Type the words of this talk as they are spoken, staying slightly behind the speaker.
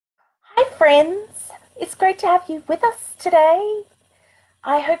friends. It's great to have you with us today.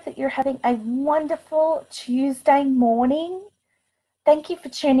 I hope that you're having a wonderful Tuesday morning. Thank you for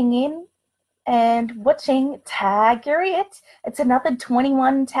tuning in and watching Tag Your It. It's another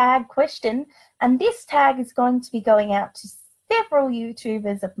 21 tag question, and this tag is going to be going out to several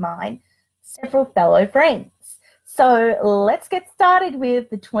YouTubers of mine, several fellow friends. So let's get started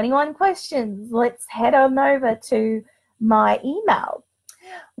with the 21 questions. Let's head on over to my email.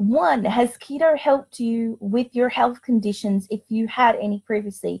 1, has keto helped you with your health conditions if you had any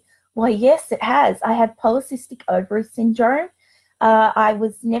previously? Well, yes, it has. I had polycystic ovary syndrome. I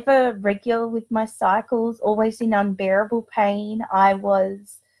was never regular with my cycles, always in unbearable pain. I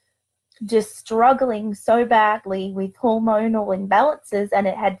was just struggling so badly with hormonal imbalances, and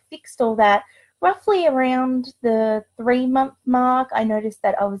it had fixed all that roughly around the 3-month mark. I noticed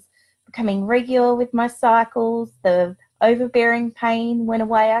that I was becoming regular with my cycles. The overbearing pain went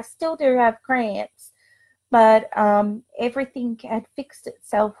away. I still do have cramps, but everything had fixed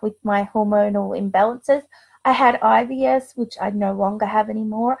itself with my hormonal imbalances. I had IBS, which I no longer have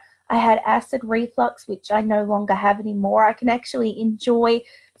anymore. I had acid reflux, which I no longer have anymore. I can actually enjoy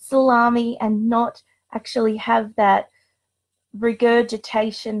salami and not actually have that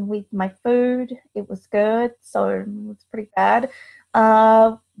regurgitation with my food. It was good, so it was pretty bad.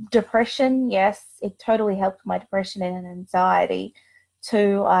 Depression, yes, it totally helped my depression and anxiety.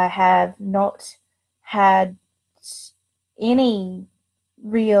 2, I have not had any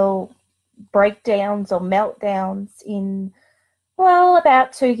real breakdowns or meltdowns in, well,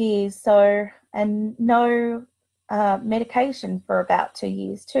 about 2 years. So, and no medication for about 2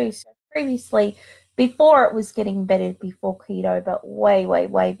 years too. So previously, before it was getting better before keto, but way, way,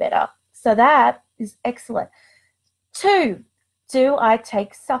 way better. So that is excellent. 2, do I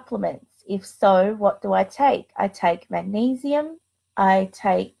take supplements? If so, what do I take? I take magnesium. I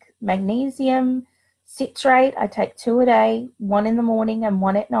take magnesium citrate. I take 2 a day, 1 in the morning and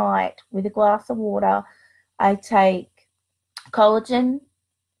 1 at night with a glass of water. I take collagen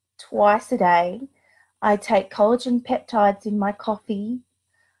twice a day. I take collagen peptides in my coffee,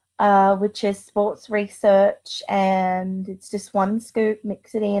 which is Sports Research, and it's just 1 scoop,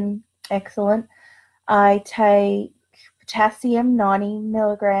 mix it in, excellent. I take potassium, 90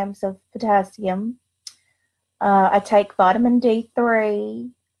 milligrams of potassium. I take vitamin D3,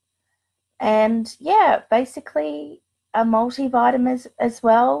 and yeah, basically a multivitamin as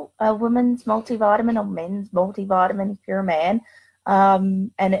well, a women's multivitamin or men's multivitamin if you're a man.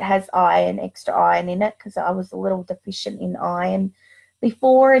 And it has iron, extra iron in it, because I was a little deficient in iron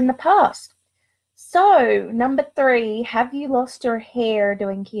before in the past. So, number 3, have you lost your hair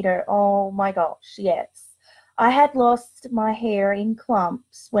doing keto? Oh my gosh, yes. I had lost my hair in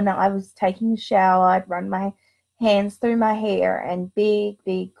clumps when I was taking a shower. I'd run my hands through my hair and big,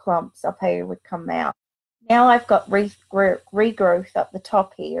 big clumps of hair would come out. Now I've got regrowth up the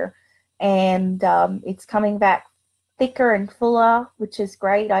top here, and it's coming back thicker and fuller, which is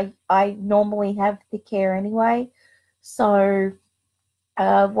great. I normally have thick hair anyway. So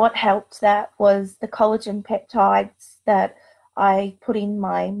what helped that was the collagen peptides that I put in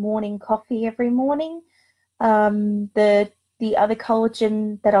my morning coffee every morning. The other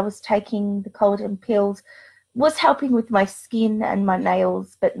collagen that I was taking, the collagen pills, was helping with my skin and my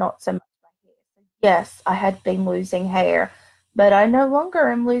nails, but not so much my hair. Yes, I had been losing hair, but I no longer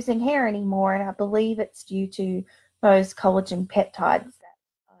am losing hair anymore, and I believe it's due to those collagen peptides that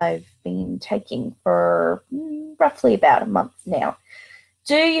I've been taking for roughly about a month now.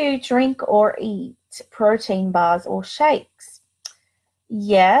 Do you drink or eat protein bars or shakes?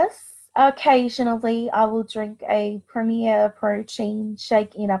 Yes. Occasionally, I will drink a Premier protein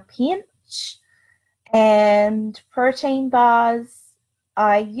shake in a pinch. And protein bars,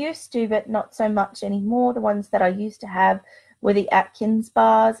 I used to, but not so much anymore. The ones that I used to have were the Atkins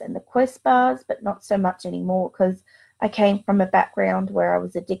bars and the Quest bars, but not so much anymore because I came from a background where I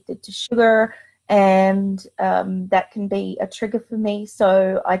was addicted to sugar, and that can be a trigger for me,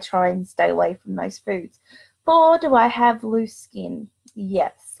 so I try and stay away from those foods. 4, do I have loose skin?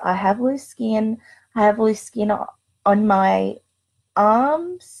 Yes, I have loose skin. I have loose skin on my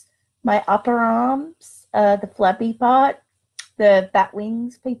arms, my upper arms, the flabby part, the bat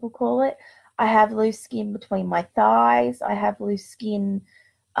wings, people call it. I have loose skin between my thighs. I have loose skin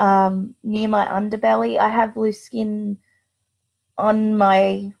near my underbelly. I have loose skin on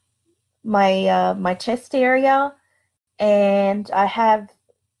my chest area, and I have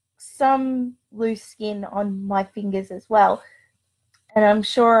some loose skin on my fingers as well. And I'm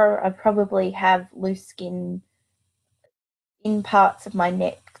sure I probably have loose skin in parts of my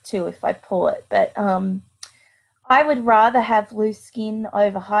neck too if I pull it. But I would rather have loose skin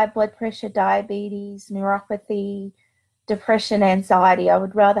over high blood pressure, diabetes, neuropathy, depression, anxiety. I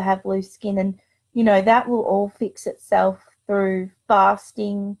would rather have loose skin, and you know that will all fix itself through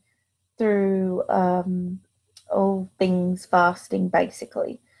fasting, through all things fasting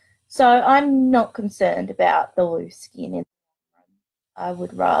basically. So I'm not concerned about the loose skin. I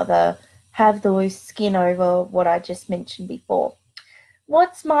would rather have the loose skin over what I just mentioned before.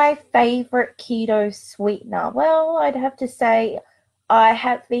 What's my favorite keto sweetener? Well, I'd have to say I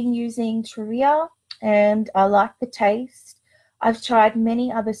have been using Trivia and I like the taste. I've tried many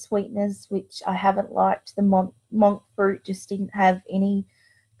other sweeteners which I haven't liked. The monk fruit just didn't have any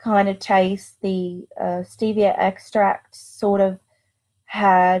kind of taste. The stevia extract sort of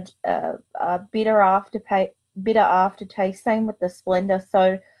had a bitter aftertaste. Same with the Splenda.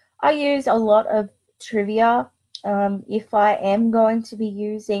 So I use a lot of Trivia. If I am going to be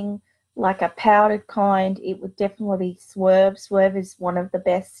using like a powdered kind, it would definitely be Swerve. Swerve is one of the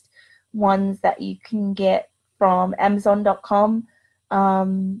best ones that you can get from Amazon.com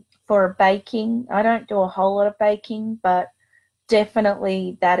for baking. I don't do a whole lot of baking, but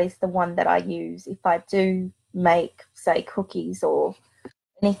definitely that is the one that I use if I do make, say, cookies or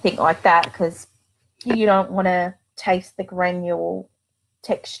anything like that, because you don't want to taste the granule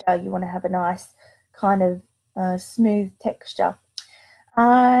texture. You want to have a nice kind of smooth texture.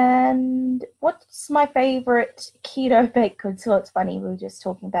 And what's my favorite keto baked goods? So it's funny, we were just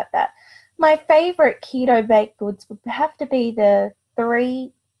talking about that. My favorite keto baked goods would have to be the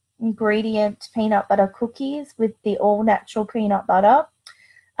 3-ingredient peanut butter cookies with the all natural peanut butter.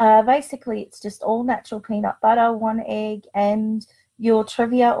 Basically, it's just all natural peanut butter, 1 egg, and your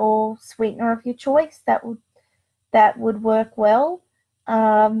Trivia or sweetener of your choice. That would work well.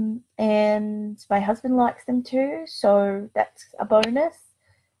 And my husband likes them too, so that's a bonus.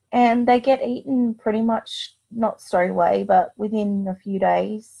 And they get eaten pretty much not straight away, but within a few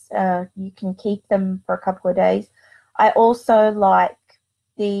days. You can keep them for a couple of days. I also like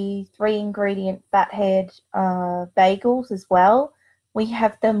the 3-ingredient fathead bagels as well. We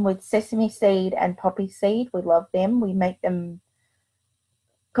have them with sesame seed and poppy seed. We love them. We make them,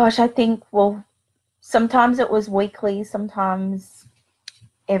 gosh, I think, well, sometimes it was weekly, sometimes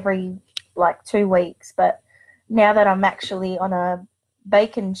every like 2 weeks. But now that I'm actually on a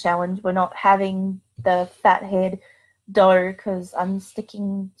bacon challenge, we're not having the fathead dough because I'm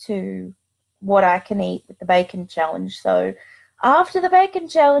sticking to what I can eat with the bacon challenge. So after the bacon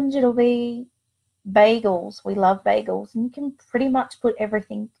challenge, it'll be bagels. We love bagels, and you can pretty much put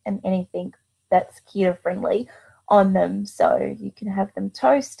everything and anything that's keto friendly on them. So you can have them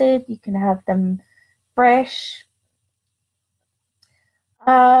toasted, you can have them fresh.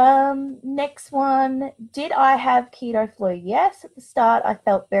 Next one, did I have keto flu? Yes, at the start I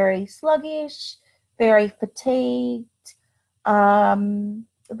felt very sluggish, very fatigued.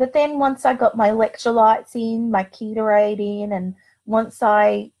 But then once I got my electrolytes in, my Ketorade in, and once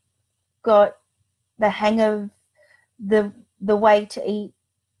I got the hang of the way to eat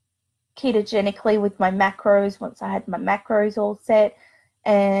ketogenically with my macros, once I had my macros all set,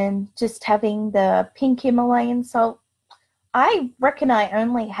 and just having the pink Himalayan salt, I reckon I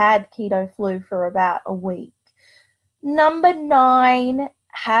only had keto flu for about a week. Number 9,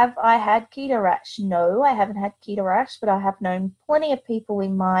 have I had keto rash? No, I haven't had keto rash, but I have known plenty of people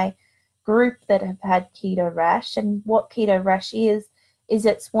in my group that have had keto rash. And what keto rash is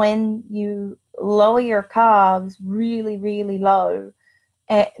it's when you lower your carbs really, really low.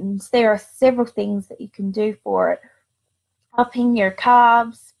 And there are several things that you can do for it. Upping your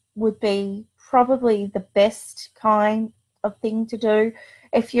carbs would be probably the best kind of thing to do.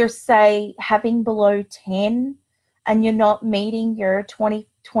 If you're, say, having below 10 and you're not meeting your 20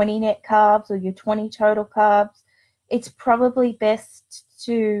 net carbs or your 20 total carbs, it's probably best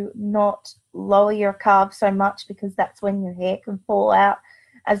to not lower your carbs so much, because that's when your hair can fall out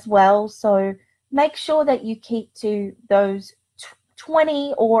as well. So make sure that you keep to those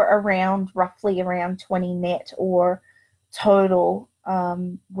 20 or roughly around 20 net or total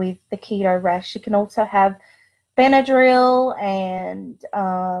with the keto rash. You can also have Benadryl and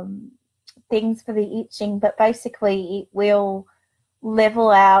things for the itching, but basically it will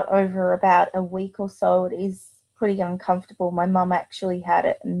level out over about a week or so. It is pretty uncomfortable. My mum actually had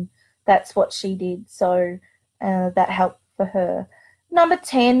it, and that's what she did, so that helped for her. Number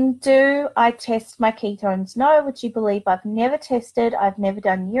 10, do I test my ketones? No. Would you believe I've never tested? I've never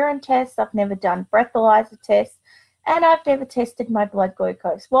done urine tests. I've never done breathalyzer tests. And I've never tested my blood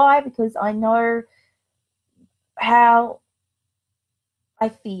glucose. Why? Because I know how I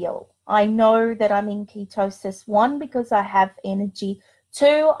feel. I know that I'm in ketosis. 1, because I have energy.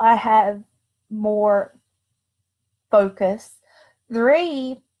 2, I have more focus.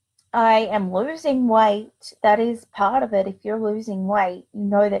 3, I am losing weight. That is part of it. If you're losing weight, you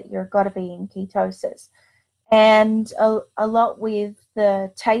know that you've got to be in ketosis. And a lot with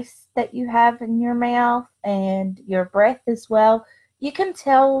the taste that you have in your mouth and your breath as well. You can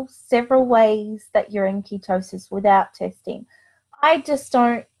tell several ways that you're in ketosis without testing. I just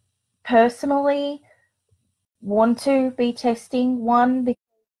don't personally want to be testing. One, because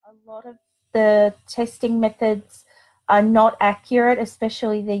a lot of the testing methods are not accurate,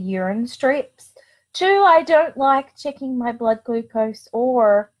 especially the urine strips. 2, I don't like checking my blood glucose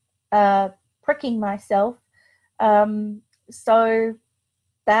or pricking myself. So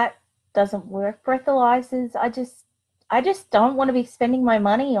that doesn't work. Breathalyzers, I just don't want to be spending my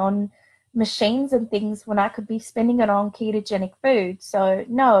money on machines and things when I could be spending it on ketogenic food. So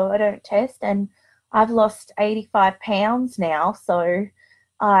no, I don't test, and I've lost 85 pounds now, so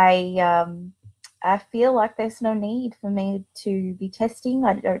I feel like there's no need for me to be testing.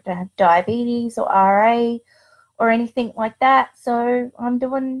 I don't have diabetes or RA or anything like that, so I'm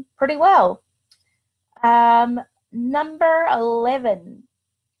doing pretty well. Number 11.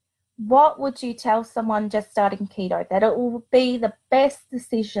 What would you tell someone just starting keto? That it will be the best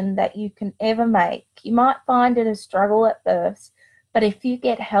decision that you can ever make. You might find it a struggle at first, but if you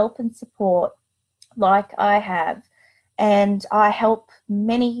get help and support like I have, and I help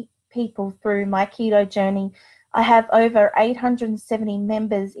many people through my keto journey. I have over 870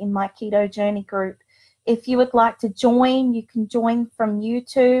 members in my keto journey group. If you would like to join, you can join from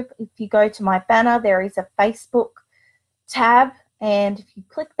YouTube. If you go to my banner, there is a Facebook tab, and if you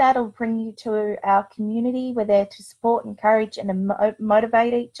click that, it'll bring you to our community. We're there to support, encourage, and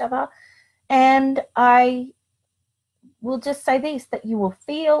motivate each other. And I will just say this, that you will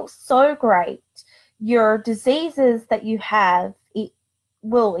feel so great. Your diseases that you have, it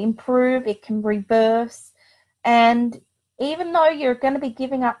will improve, it can reverse, and even though you're going to be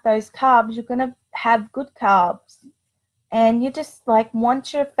giving up those carbs, you're going to have good carbs, and you're just like,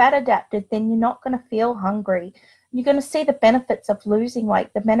 once you're fat adapted, then you're not going to feel hungry. You're going to see the benefits of losing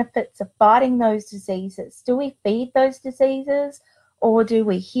weight, the benefits of fighting those diseases. Do we feed those diseases, or do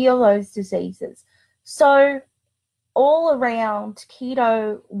we heal those diseases? So all around,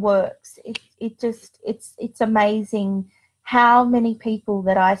 keto works. It's amazing how many people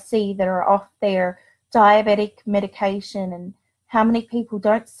that I see that are off their diabetic medication, and how many people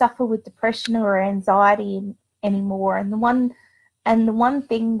don't suffer with depression or anxiety anymore. And the one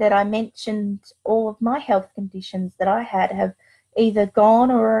thing that I mentioned, all of my health conditions that I had have either gone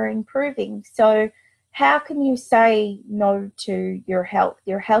or are improving. So how can you say no to your health?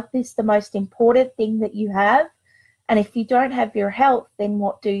 Your health is the most important thing that you have. And if you don't have your health, then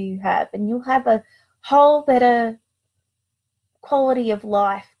what do you have? And you'll have a whole better quality of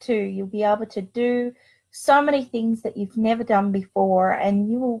life too. You'll be able to do so many things that you've never done before, and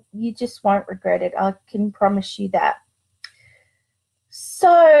you just won't regret it. I can promise you that.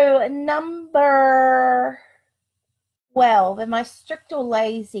 So number 12, am I strict or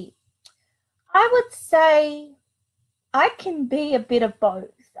lazy? I would say I can be a bit of both.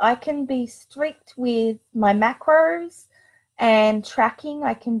 I can be strict with my macros and tracking.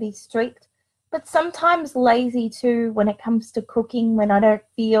 I can be strict, but sometimes lazy too when it comes to cooking, when I don't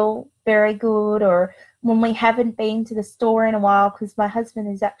feel very good, or when we haven't been to the store in a while, because my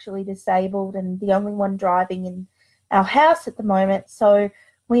husband is actually disabled and the only one driving in our house at the moment. So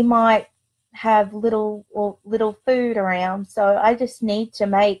we might have little food around. So I just need to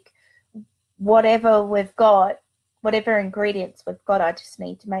make whatever we've got, whatever ingredients we've got, I just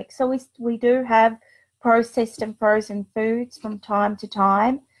need to make. So we do have processed and frozen foods from time to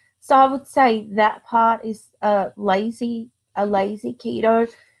time. So I would say that part is a lazy keto.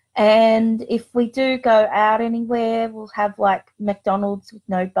 And if we do go out anywhere, we'll have like McDonald's with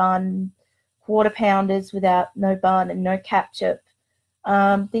no bun, Quarter Pounders without no bun and no ketchup,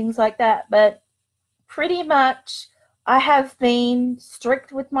 things like that. But pretty much I have been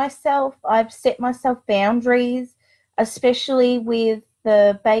strict with myself. I've set myself boundaries, especially with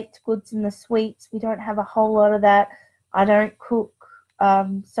the baked goods and the sweets. We don't have a whole lot of that. I don't cook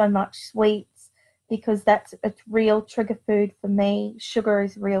so much sweets, because that's a real trigger food for me. Sugar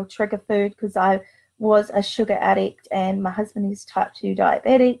is a real trigger food, because I was a sugar addict and my husband is type 2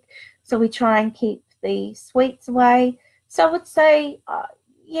 diabetic. So we try and keep the sweets away. So I would say,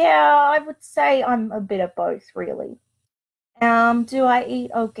 I would say I'm a bit of both, really. Do I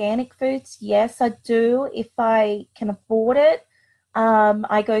eat organic foods? Yes, I do, if I can afford it.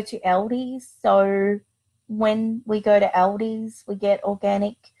 I go to Aldi's, so when we go to Aldi's, we get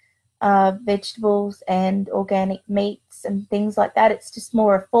organic vegetables and organic meats and things like that. It's just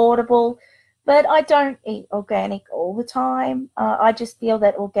more affordable. But I don't eat organic all the time. I just feel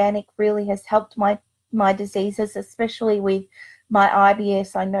that organic really has helped my diseases, especially with my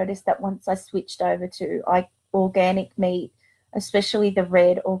IBS. I noticed that once I switched over to organic meat, especially the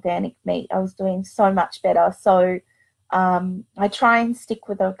red organic meat, I was doing so much better. So I try and stick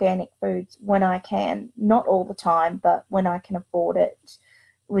with organic foods when I can, not all the time, but when I can afford it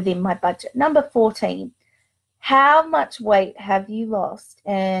within my budget. Number 14, how much weight have you lost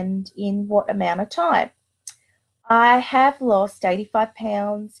and in what amount of time? I have lost 85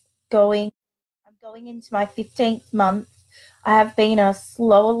 pounds I'm going into my 15th month. I have been a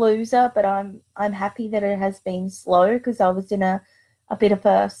slower loser, but I'm happy that it has been slow because I was in a bit of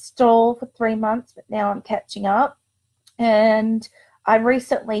a stall for 3 months, but now I'm catching up. And I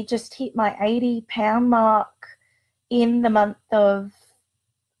recently just hit my 80-pound mark in the month of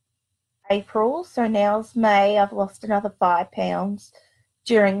April. So now's May. I've lost another 5 pounds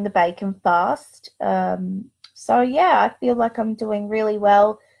during the bacon fast. So yeah, I feel like I'm doing really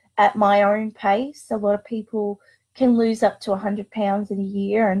well at my own pace. A lot of people can lose up to 100 pounds in a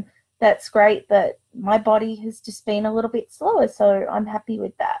year, and that's great, but my body has just been a little bit slower, so I'm happy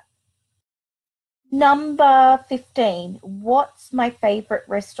with that. Number 15, what's my favorite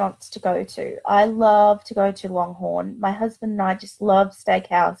restaurants to go to? I love to go to Longhorn. My husband and I just love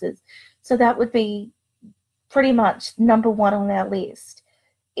steakhouses. So that would be pretty much number one on our list.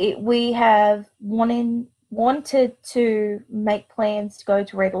 We have wanted to make plans to go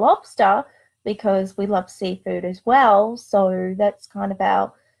to Red Lobster because we love seafood as well. So that's kind of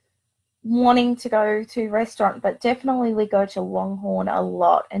our wanting to go to restaurant, but definitely we go to Longhorn a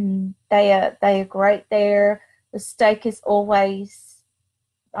lot, and they are great there. The steak is always,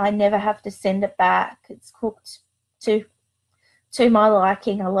 I never have to send it back. It's cooked to my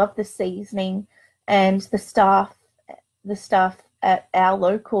liking. I love the seasoning, and the staff at our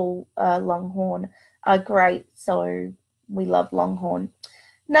local Longhorn are great, so we love Longhorn.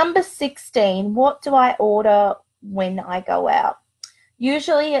 Number 16, what do I order when I go out?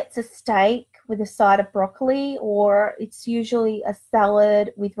 Usually it's a steak with a side of broccoli, or it's usually a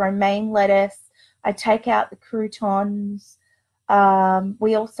salad with romaine lettuce. I take out the croutons.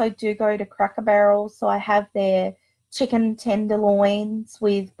 We also do go to Cracker Barrel, so I have their chicken tenderloins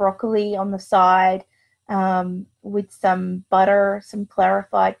with broccoli on the side, with some butter, some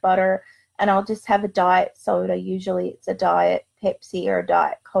clarified butter, and I'll just have a diet soda. Usually it's a diet Pepsi or a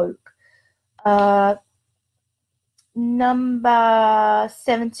diet Coke. Number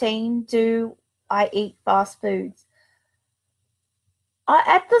 17, do I eat fast foods?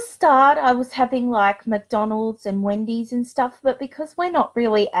 At the start, I was having like McDonald's and Wendy's and stuff, but because we're not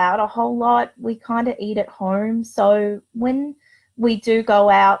really out a whole lot, we kind of eat at home. So when we do go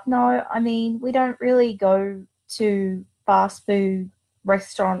out, no, I mean, we don't really go to fast food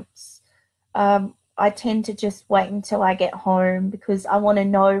restaurants. I tend to just wait until I get home because I want to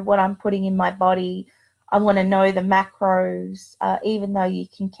know what I'm putting in my body. I want to know the macros, even though you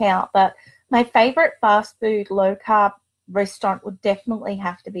can count. But my favorite fast food low carb restaurant would definitely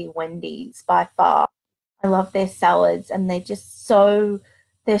have to be Wendy's by far. I love their salads, and they're so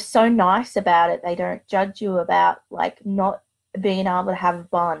nice about it. They don't judge you about like not being able to have a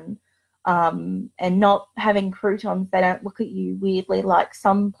bun, and not having croutons. They don't look at you weirdly like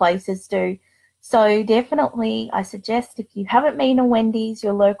some places do. So definitely, I suggest if you haven't been to Wendy's,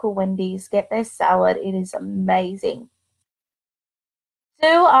 your local Wendy's, get their salad. It is amazing.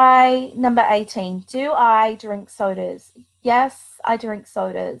 Number 18, do I drink sodas? Yes, I drink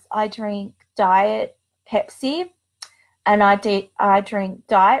sodas. I drink Diet Pepsi, and I drink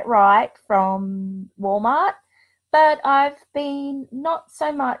Diet Right from Walmart, but I've been not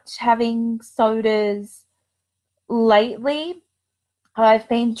so much having sodas lately. I've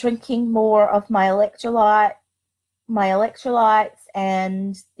been drinking more of my electrolytes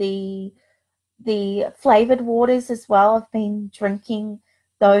and the flavored waters as well. I've been drinking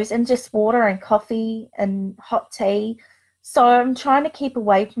those, and just water and coffee and hot tea. So I'm trying to keep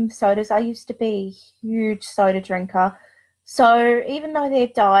away from sodas. I used to be a huge soda drinker. So even though they're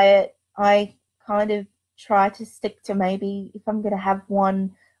diet, I kind of try to stick to maybe if I'm going to have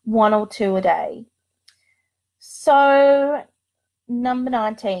one or two a day. So number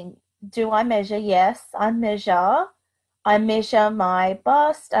 19, do I measure? Yes, I measure. I measure my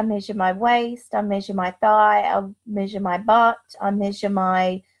bust, I measure my waist, I measure my thigh, I measure my butt, I measure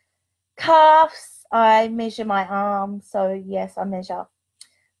my calves, I measure my arms. So yes, I measure.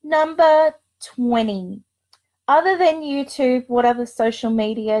 Number 20. Other than YouTube, what other social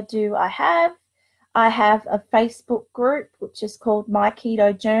media do I have? I have a Facebook group which is called My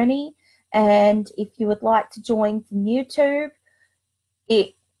Keto Journey, and if you would like to join from YouTube,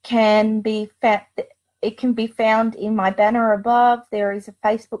 can be found in my banner above. There is a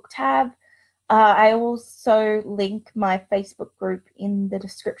Facebook tab. I also link my Facebook group in the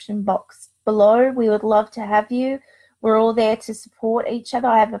description box below. We would love to have you. We're all there to support each other.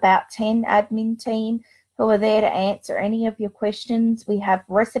 I have about 10 admin team who are there to answer any of your questions. We have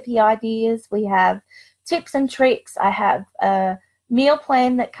recipe ideas. We have tips and tricks. I have a meal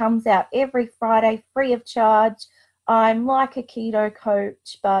plan that comes out every Friday free of charge. I'm like a keto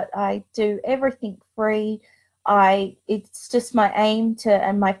coach, but I do everything free. It's just my aim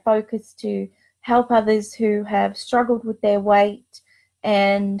and my focus to help others who have struggled with their weight.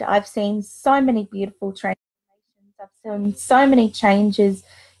 And I've seen so many beautiful transformations. I've seen so many changes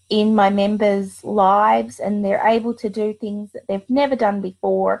in my members' lives, and they're able to do things that they've never done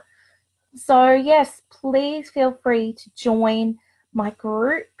before. So yes, please feel free to join my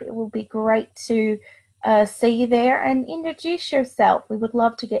group. It will be great to see you there and introduce yourself. We would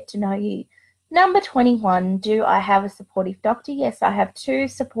love to get to know you. Number 21, do I have a supportive doctor? Yes, I have 2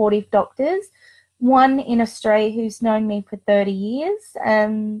 supportive doctors. One in Australia who's known me for 30 years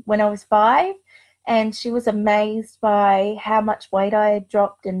when I was 5, and she was amazed by how much weight I had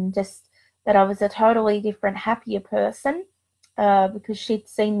dropped and just that I was a totally different, happier person because she'd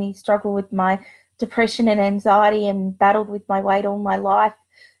seen me struggle with my depression and anxiety and battled with my weight all my life.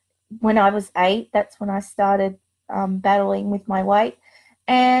 When I was 8, that's when I started battling with my weight.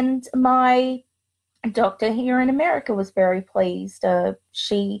 And my doctor here in America was very pleased.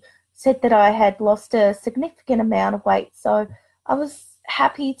 She said that I had lost a significant amount of weight. So I was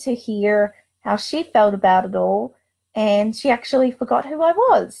happy to hear how she felt about it all. And she actually forgot who I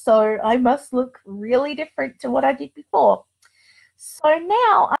was. So I must look really different to what I did before. So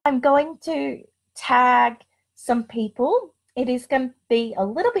now I'm going to tag some people. It is going to be a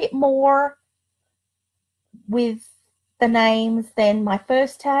little bit more with the names than my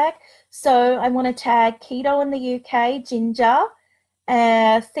first tag. So I want to tag Keto in the UK, Ginger,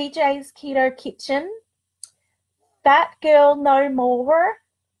 CJsKetoKitchen, FatGirlNoMore,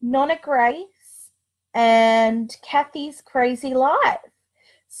 NonnaGrace, and KathysCrazyLife.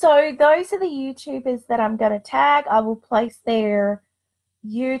 So those are the YouTubers that I'm going to tag. I will place their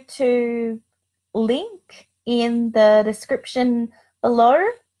YouTube link in the description below.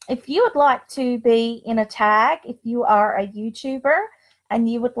 If you would like to be in a tag, if you are a YouTuber and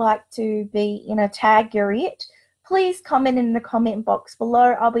you would like to be in a tag you're it, please comment in the comment box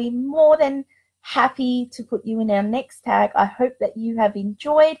below. I'll be more than happy to put you in our next tag. I hope that you have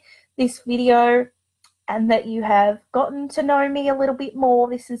enjoyed this video and that you have gotten to know me a little bit more.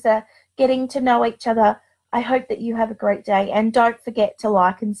 This is a getting to know each other. I hope that you have a great day, and don't forget to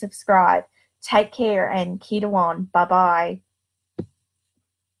like and subscribe. Take care and keto on. Bye-bye.